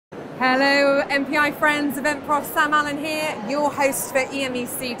Hello MPI friends, Event Prof Sam Allen here, your host for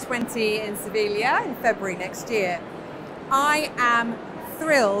EMEC 20 in Sevilla in February next year. I am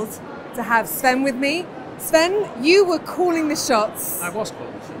thrilled to have Sven with me. Sven, you were calling the shots. I was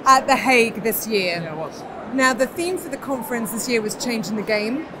calling the shots. At The Hague this year. Yeah, I was. Now the theme for the conference this year was changing the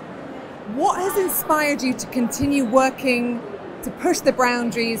game. What has inspired you to continue working to push the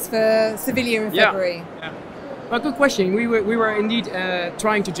boundaries for Sevilla in February? Yeah. Well, good question. We were indeed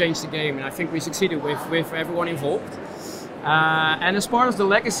trying to change the game, and I think we succeeded with everyone involved. And as part of the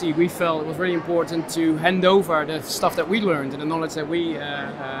legacy, we felt it was really important to hand over the stuff that we learned and the knowledge that we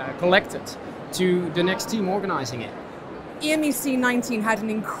collected to the next team organizing it. EMEC 19 had an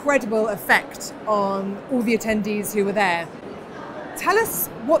incredible effect on all the attendees who were there. Tell us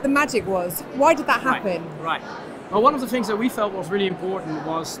what the magic was. Why did that happen? Right. Well, one of the things that we felt was really important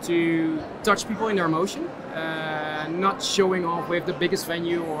was to touch people in their emotion, not showing off with the biggest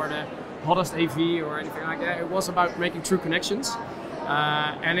venue or the hottest AV or anything like that. It was about making true connections.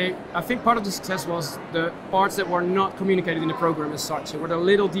 I think part of the success was the parts that were not communicated in the program as such. It were the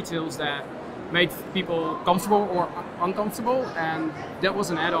little details that made people comfortable or uncomfortable, and that was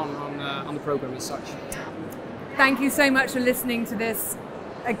an add-on on the program as such. Thank you so much for listening to this.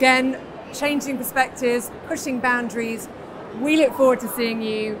 Again, changing perspectives, pushing boundaries. We look forward to seeing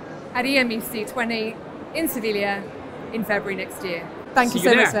you at EMEC 20 in Sevilla in February next year. Thank you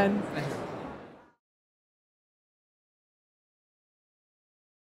so much, Sven.